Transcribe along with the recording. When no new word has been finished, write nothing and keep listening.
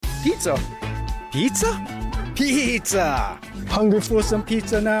Pizza. Pizza? Pizza! Hungry for some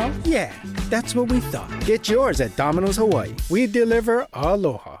pizza now? Yeah, that's what we thought. Get yours at Domino's Hawaii. We deliver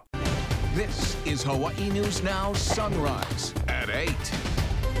aloha. This is Hawaii News Now Sunrise at 8.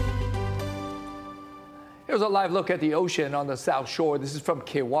 Here's a live look at the ocean on the South Shore. This is from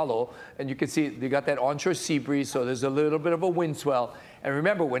Kewalo, and you can see they got that onshore sea breeze, so there's a little bit of a wind swell. And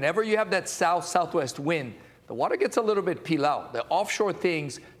remember, whenever you have that south-southwest wind, the water gets a little bit out. The offshore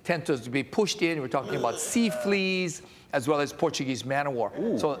things tend to be pushed in. We're talking about sea fleas as well as Portuguese man-o-war.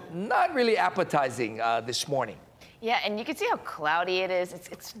 So not really appetizing this morning. Yeah, and you can see how cloudy it is.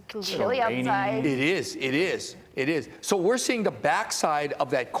 It's chilly outside. It is. So we're seeing the backside of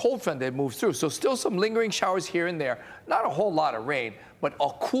that cold front that moves through. So still some lingering showers here and there. Not a whole lot of rain, but a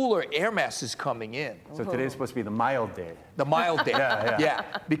cooler air mass is coming in. So today's supposed to be the mild day. The mild day. Yeah,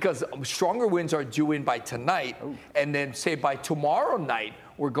 because stronger winds are due in by tonight. And then say by tomorrow night,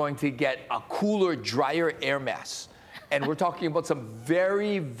 we're going to get a cooler, drier air mass. And we're talking about some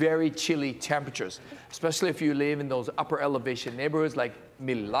very, very chilly temperatures, especially if you live in those upper elevation neighborhoods like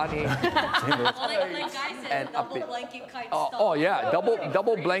Mililani. like Guy said, double blanket kind of stuff. Oh yeah,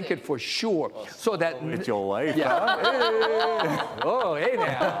 double blanket for sure. So that it's your life. Yeah.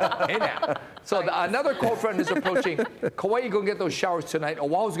 Hey now. So another cold front is approaching. Kauai gonna get those showers tonight.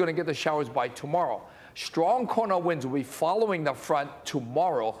 Oahu's gonna get the showers by tomorrow. Strong Kona winds will be following the front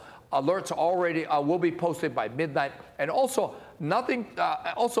tomorrow. Alerts already will be posted by midnight. And also,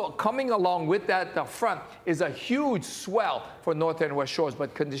 also coming along with that front is a huge swell for north and west shores,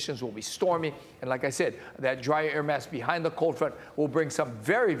 but conditions will be stormy. And like I said, that dry air mass behind the cold front will bring some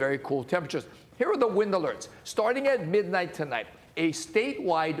very, very cool temperatures. Here are the wind alerts. Starting at midnight tonight, a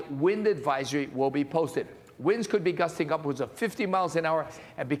statewide wind advisory will be posted. Winds could be gusting upwards of 50 miles an hour,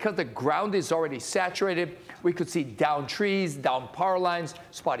 and because the ground is already saturated, we could see down trees, down power lines,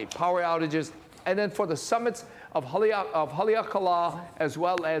 spotty power outages. And then for the summits of Haleakala, as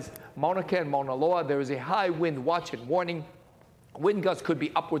well as Mauna Kea and Mauna Loa, there is a high wind watch and warning. Wind gusts could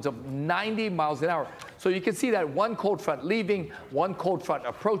be upwards of 90 miles an hour. So you can see that one cold front leaving, one cold front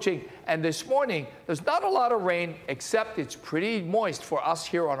approaching. And this morning, there's not a lot of rain, except it's pretty moist for us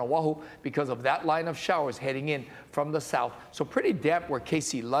here on Oahu because of that line of showers heading in from the south. So pretty damp where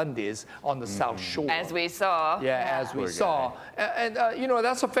Casey Lund is on the South Shore. As we saw. Yeah, as we saw. And you know,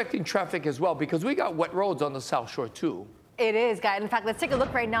 that's affecting traffic as well because we got wet roads on the South Shore too. It is, guys. In fact, let's take a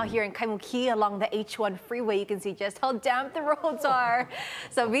look right now here in Kaimuki along the H1 freeway. You can see just how damp the roads are.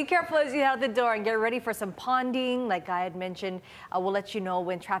 So be careful as you head out the door and get ready for some ponding. Like I had mentioned, we'll let you know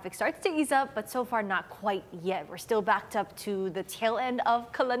when traffic starts to ease up, but so far not quite yet. We're still backed up to the tail end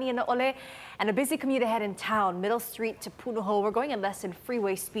of Kalani and Na'ole, and a busy commute ahead in town. Middle Street to Punahou, we're going at less than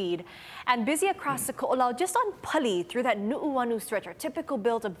freeway speed. And busy across the Ko'olau, just on Pali through that Nu'uanu stretch, our typical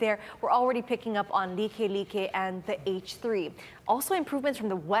build up there. We're already picking up on Like and the H3. Also improvements from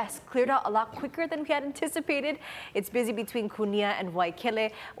the west, cleared out a lot quicker than we had anticipated. It's busy between Kunia and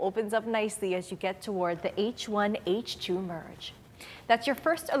Waikele. Opens up nicely as you get toward the H1, H2 merge. That's your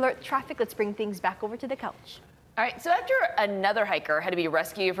first alert traffic. Let's bring things back over to the couch. All right, so after another hiker had to be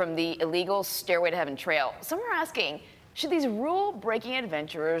rescued from the illegal Stairway to Heaven trail, some are asking, should these rule-breaking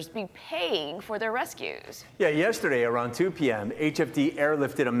adventurers be paying for their rescues? Yeah, yesterday around 2 p.m., HFD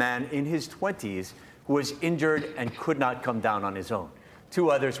airlifted a man in his 20s who was injured and could not come down on his own.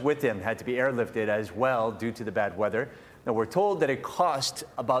 2 others with him had to be airlifted as well due to the bad weather. Now, we're told that it cost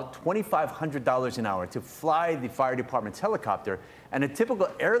about $2,500 an hour to fly the fire department's helicopter, and a typical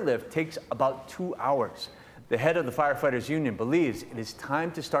airlift takes about 2 hours. The head of the Firefighters Union believes it is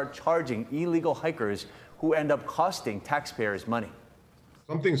time to start charging illegal hikers who end up costing taxpayers money.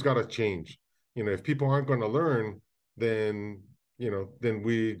 Something's got to change. You know, if people aren't going to learn, then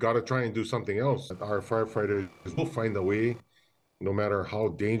we got to try and do something else. Our firefighters will find a way, no matter how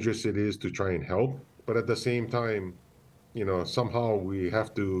dangerous it is, to try and help. But at the same time, somehow we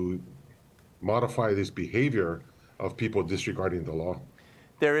have to modify this behavior of people disregarding the law.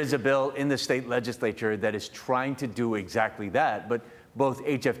 There is a bill in the state legislature that is trying to do exactly that, but both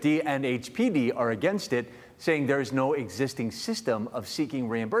HFD and HPD are against it, saying there is no existing system of seeking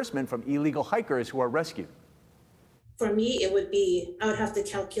reimbursement from illegal hikers who are rescued. For me, it would be, I would have to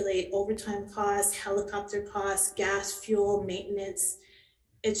calculate overtime costs, helicopter costs, gas, fuel, maintenance.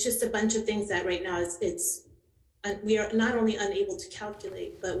 It's just a bunch of things that right now we are not only unable to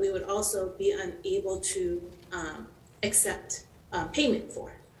calculate, but we would also be unable to accept payment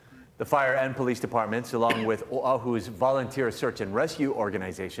for. The fire and police departments, along with Oahu's volunteer search and rescue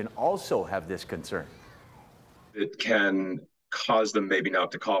organization, also have this concern. It can cause them maybe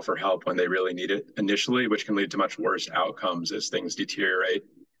not to call for help when they really need it initially, which can lead to much worse outcomes as things deteriorate.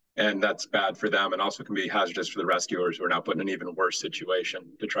 And that's bad for them and also can be hazardous for the rescuers who are now put in an even worse situation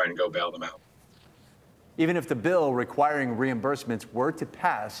to try and go bail them out. Even if the bill requiring reimbursements were to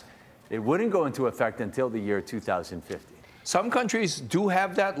pass, it wouldn't go into effect until the year 2050. Some countries do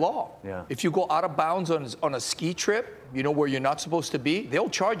have that law. Yeah. If you go out of bounds on a ski trip, you know, where you're not supposed to be, they'll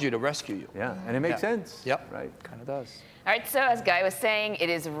charge you to rescue you. Yeah, and it makes sense. Yep. Right. Kind of does. All right, so as Guy was saying, it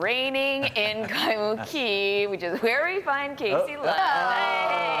is raining in Kaimuki, which is where we find Casey Love. Look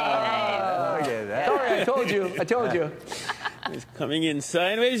at that. Sorry, I told you. I told you. It's coming in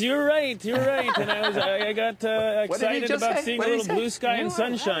sideways. You're right. You're right. And I got excited about seeing a little blue sky and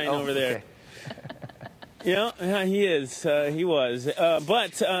sunshine over there. Okay. Yeah, he is. He was.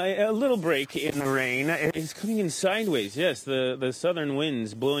 But a little break in the rain. It's coming in sideways. Yes, the southern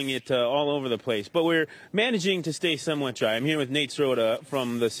winds blowing it all over the place. But we're managing to stay somewhat dry. I'm here with Nate Srota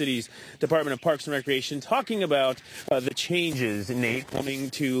from the city's Department of Parks and Recreation talking about the changes, Nate, coming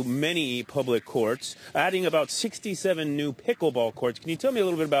to many public courts, adding about 67 new pickleball courts. Can you tell me a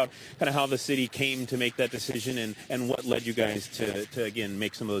little bit about kind of how the city came to make that decision and what led you guys to again,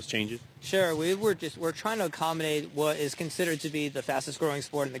 make some of those changes? Sure, we're trying to accommodate what is considered to be the fastest growing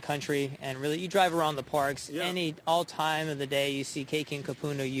sport in the country, and really you drive around the parks, all time of the day you see Keiki and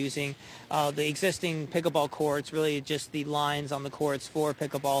Kapuna using the existing pickleball courts, really just the lines on the courts for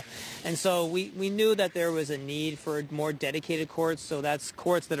pickleball, and so we knew that there was a need for more dedicated courts, so that's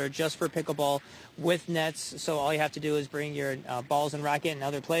courts that are just for pickleball with nets, so all you have to do is bring your balls and racket and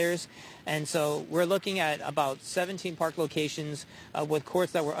other players. And so we're looking at about 17 park locations with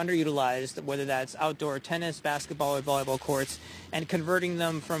courts that were underutilized, whether that's outdoor tennis, basketball, or volleyball courts, and converting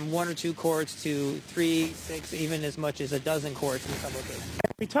them from 1 or 2 courts to 3, 6, even as much as a dozen courts in some locations.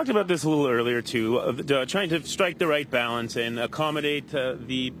 We talked about this a little earlier, too, trying to strike the right balance and accommodate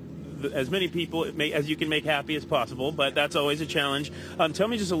as many people as you can make happy as possible, but that's always a challenge. Tell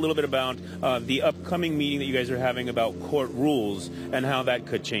me just a little bit about the upcoming meeting that you guys are having about court rules and how that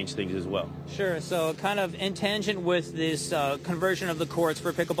could change things as well. Sure. So kind of in tangent with this conversion of the courts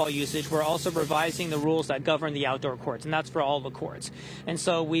for pickleball usage, we're also revising the rules that govern the outdoor courts, and that's for all the courts. And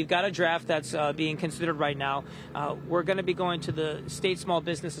so we've got a draft that's being considered right now. We're going to be going to the State Small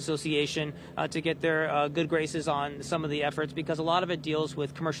Business Association to get their good graces on some of the efforts, because a lot of it deals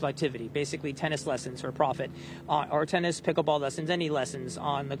with commercial activity. Basically tennis lessons for profit, or tennis, pickleball lessons, any lessons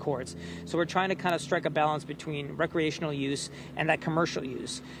on the courts. So we're trying to kind of strike a balance between recreational use and that commercial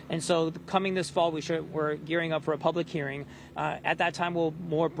use. And so coming this fall, we're gearing up for a public hearing. At that time, we'll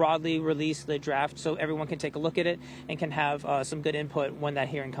more broadly release the draft so everyone can take a look at it and can have some good input when that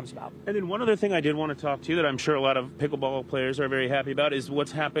hearing comes about. And then one other thing I did want to talk to you that I'm sure a lot of pickleball players are very happy about is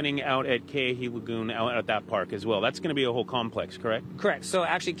what's happening out at Ke'ehi Lagoon, out at that park as well. That's going to be a whole complex, correct? Correct. So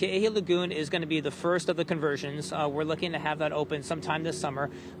actually, Ke'ehi Lagoon is going to be the first of the conversions. We're looking to have that open sometime this summer.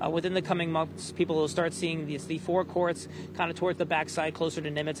 Within the coming months, people will start seeing the 4 courts kind of towards the backside, closer to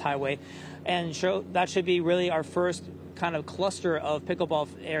Nimitz Highway. And that should be really our first kind of cluster of pickleball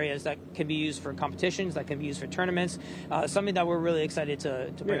areas that can be used for competitions, that can be used for tournaments, something that we're really excited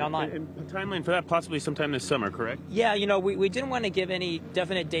to bring online. And timeline for that possibly sometime this summer, correct? Yeah, we didn't want to give any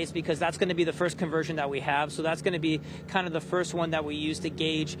definite dates because that's going to be the first conversion that we have. So that's going to be kind of the first one that we use to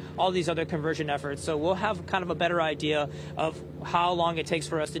gauge all these other conversion efforts. So we'll have kind of a better idea of how long it takes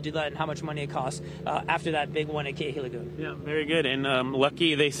for us to do that and how much money it costs after that big one at Ke'ehi Lagoon. Yeah, very good. And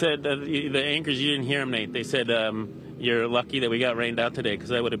lucky, they said, the anchors, you didn't hear them, Nate. They said, you're lucky that we got rained out today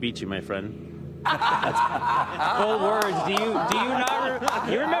because I would have beat you, my friend. Full words.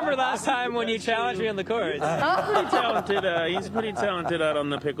 Do you remember last time when you challenged me on the court? Pretty talented. He's pretty talented out on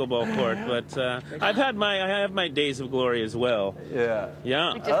the pickleball court, but I have my days of glory as well. Yeah.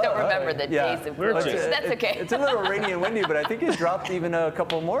 Yeah. We just don't remember the days of glory. That's okay. It's a little rainy and windy, but I think it dropped even a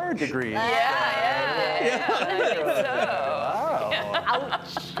couple more degrees. Yeah. I think so.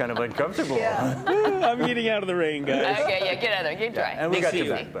 Ouch. Kind of uncomfortable. Yeah. I'm getting out of the rain, guys. Okay, yeah, get out of there. Get dry. And we got you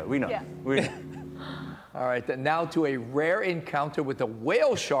back, but we know. Yeah. We know. All right, now to a rare encounter with a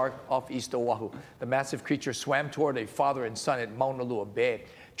whale shark off East Oahu. The massive creature swam toward a father and son at Maunalua Bay.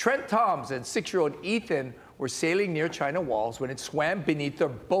 Trent Toms and 6-year-old Ethan were sailing near China Walls when it swam beneath their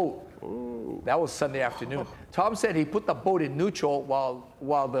boat. Ooh. That was Sunday afternoon. Tom said he put the boat in neutral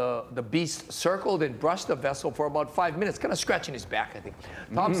while the beast circled and brushed the vessel for about 5 minutes, kind of scratching his back, I think.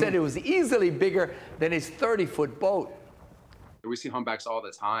 Tom said it was easily bigger than his 30-foot boat. We see humpbacks all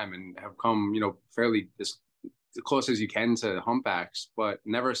the time and have come, fairly as close as you can to humpbacks, but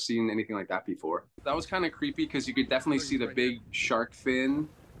never seen anything like that before. That was kind of creepy because you could definitely see the big shark fin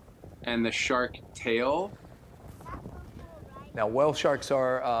and the shark tail. Now, whale sharks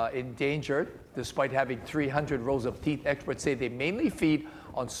are endangered. Despite having 300 rows of teeth, experts say they mainly feed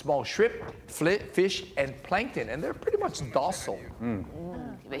on small shrimp, fish, and plankton, and they're pretty much docile.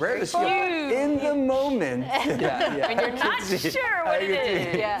 Rare to see in the moment. Yeah. When you're not sure what it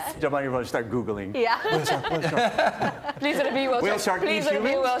is. Yeah. Jump on your phone, start Googling. Yeah. Whale shark. Please let it be whale Whale shark. shark Please eats let it be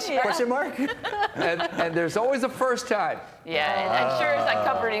humans? whale shark. Question mark? And there's always a first time. Yeah, and I'm sure it's not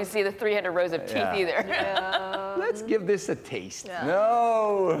comforting to see the 300 rows of teeth either. Let's give this a taste.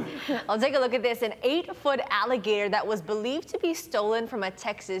 No. I'll take a look at this. An 8-foot alligator that was believed to be stolen from a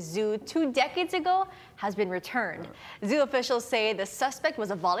Texas zoo 2 decades ago has been returned. Zoo officials say the suspect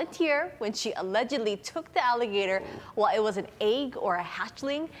was a volunteer when she allegedly took the alligator while it was an egg or a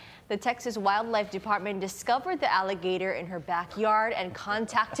hatchling. The Texas Wildlife Department discovered the alligator in her backyard and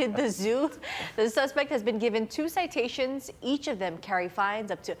contacted the zoo. The suspect has been given 2 citations. Each of them carry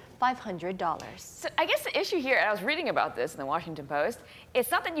fines up to $500. So I guess the issue here, and I was reading about this in the Washington Post,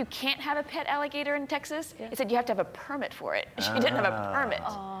 it's not that you can't have a pet alligator in Texas, it's that you have to have a permit for it. She didn't have a permit.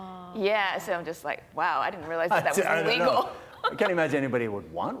 Yeah, so I'm just like, wow, I didn't realize that was illegal. I can't imagine anybody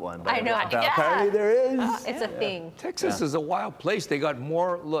would want one. But I know. Apparently there is. It's a thing. Texas is a wild place. They got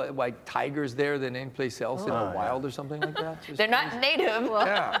more like tigers there than any place else in the wild or something like that. They're not native.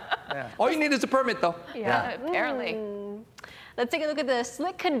 Yeah. All you need is a permit, though. Yeah, apparently. Let's take a look at the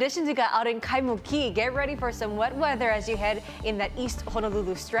slick conditions you got out in Kaimuki. Get ready for some wet weather as you head in that East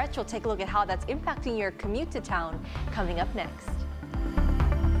Honolulu stretch. We'll take a look at how that's impacting your commute to town coming up next.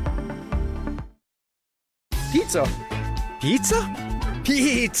 Pizza? Pizza?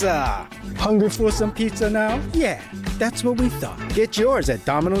 Pizza! Hungry for some pizza now? Yeah, that's what we thought. Get yours at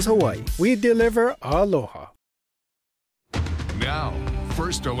Domino's Hawaii. We deliver aloha. Now,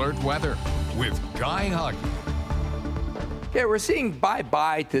 First Alert Weather with Guy Hug. Yeah, we're seeing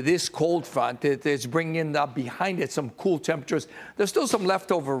bye-bye to this cold front. It's bringing up behind it some cool temperatures. There's still some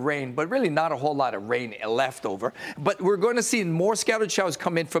leftover rain, but really not a whole lot of rain left over. But we're going to see more scattered showers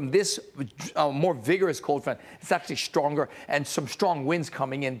come in from this more vigorous cold front. It's actually stronger and some strong winds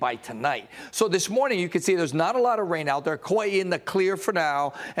coming in by tonight. So this morning, you can see there's not a lot of rain out there. Kauai in the clear for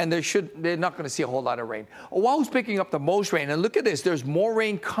now, and they're not going to see a whole lot of rain. Oahu's picking up the most rain, and look at this. There's more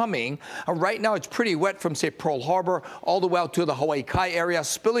rain coming. Right now, it's pretty wet from, say, Pearl Harbor all the way out to the Hawaii Kai area,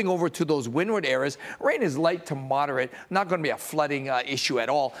 spilling over to those windward areas. Rain is light to moderate, not going to be a flooding issue at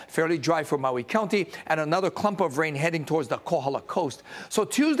all. Fairly dry for Maui County, and another clump of rain heading towards the Kohala coast. So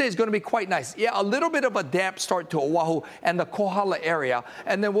Tuesday is going to be quite nice. Yeah, a little bit of a damp start to Oahu and the Kohala area,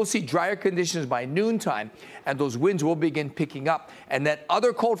 and then we'll see drier conditions by noontime, and those winds will begin picking up. And that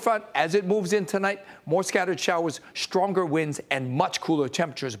other cold front, as it moves in tonight, more scattered showers, stronger winds, and much cooler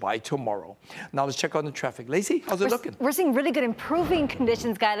temperatures by tomorrow. Now let's check on the traffic. Lacey, how's it looking? We're seeing really good improving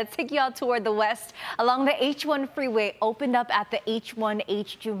conditions, guys. Let's take you out toward the west along the H1 freeway, opened up at the H1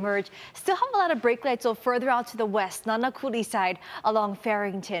 H2 merge. Still have a lot of brake lights, so further out to the west, Nanakuli side along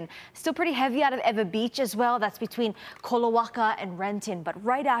Farrington. Still pretty heavy out of Ewa Beach as well. That's between Kolowaka and Renton. But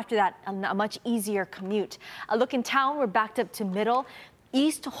right after that, a much easier commute. A look in town, we're backed up to Middle.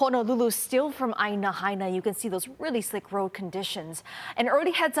 East Honolulu still from Aina Haina. You can see those really slick road conditions. An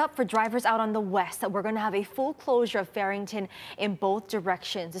early heads up for drivers out on the west that we're going to have a full closure of Farrington in both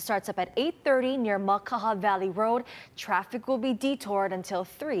directions. It starts up at 8:30 near Makaha Valley Road. Traffic will be detoured until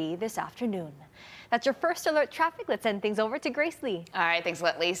 3 this afternoon. That's your First Alert traffic. Let's send things over to Grace Lee. All right, thanks a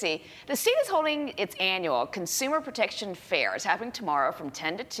lot, Lacey. The state is holding its annual Consumer Protection Fair. It's happening tomorrow from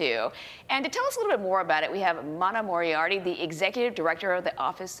 10 to 2. And to tell us a little bit more about it, we have Mana Moriarty, the Executive Director of the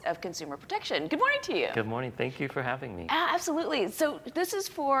Office of Consumer Protection. Good morning to you. Good morning. Thank you for having me. Absolutely. So this is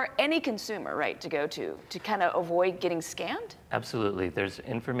for any consumer, right, to go to kind of avoid getting scammed? Absolutely. There's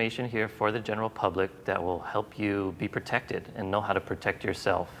information here for the general public that will help you be protected and know how to protect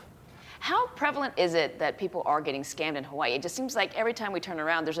yourself. How prevalent is it that people are getting scammed in Hawaii? It just seems like every time we turn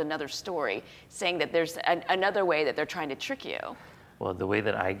around, there's another story saying that there's another way that they're trying to trick you. Well, the way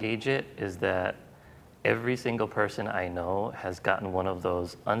that I gauge it is that every single person I know has gotten one of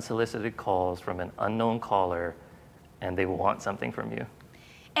those unsolicited calls from an unknown caller, and they want something from you.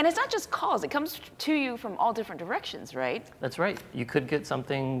 And it's not just calls. It comes to you from all different directions, right? That's right. You could get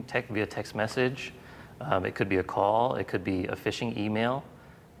something via text message. It could be a call. It could be a phishing email.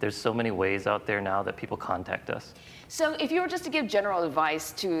 There's so many ways out there now that people contact us. So if you were just to give general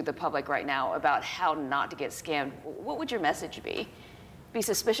advice to the public right now about how not to get scammed, what would your message be? Be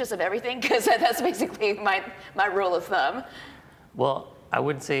suspicious of everything? Because that's basically my rule of thumb. Well, I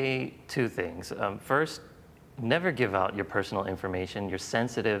would say 2 things. First, never give out your personal information, your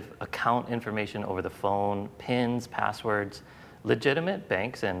sensitive account information over the phone, PINs, passwords. Legitimate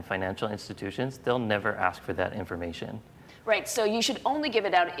banks and financial institutions, they'll never ask for that information. Right, so you should only give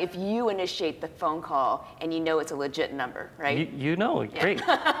it out if you initiate the phone call and you know it's a legit number, right? You know, great.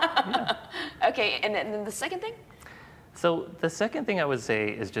 Yeah. Okay, and then the second thing? So the second thing I would say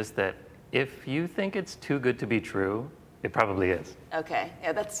is just that if you think it's too good to be true, it probably is. Okay,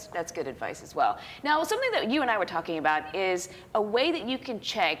 yeah, that's good advice as well. Now, something that you and I were talking about is a way that you can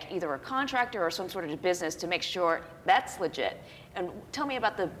check either a contractor or some sort of business to make sure that's legit. And tell me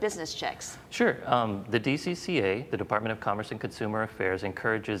about the business checks. Sure. The DCCA, the Department of Commerce and Consumer Affairs,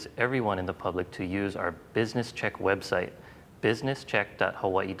 encourages everyone in the public to use our business check website,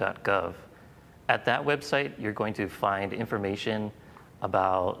 businesscheck.hawaii.gov. At that website, you're going to find information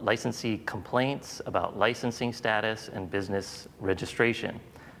about licensee complaints, about licensing status, and business registration.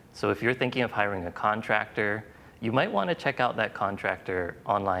 So if you're thinking of hiring a contractor, you might want to check out that contractor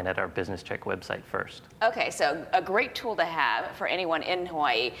online at our Business Check website first. Okay, so a great tool to have for anyone in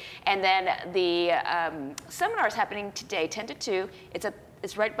Hawaii. And then the seminar is happening today, 10 to 2.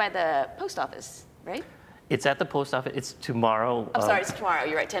 It's right by the post office, right? It's at the post office. It's tomorrow. I'm sorry, it's tomorrow.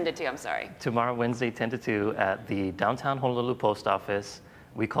 You're right, 10 to 2, I'm sorry. Tomorrow, Wednesday, 10 to 2 at the downtown Honolulu post office.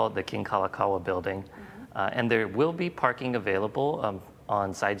 We call it the King Kalakaua building. And there will be parking available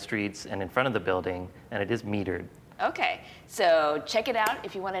on side streets and in front of the building, and it is metered. Okay, so check it out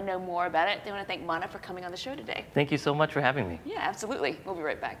if you want to know more about it. I want to thank Mana for coming on the show today. Thank you so much for having me. Yeah, absolutely. We'll be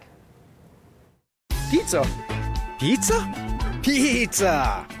right back. Pizza? Pizza?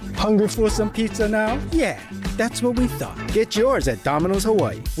 Pizza! Hungry for some pizza now? Yeah, that's what we thought. Get yours at Domino's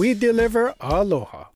Hawaii. We deliver aloha.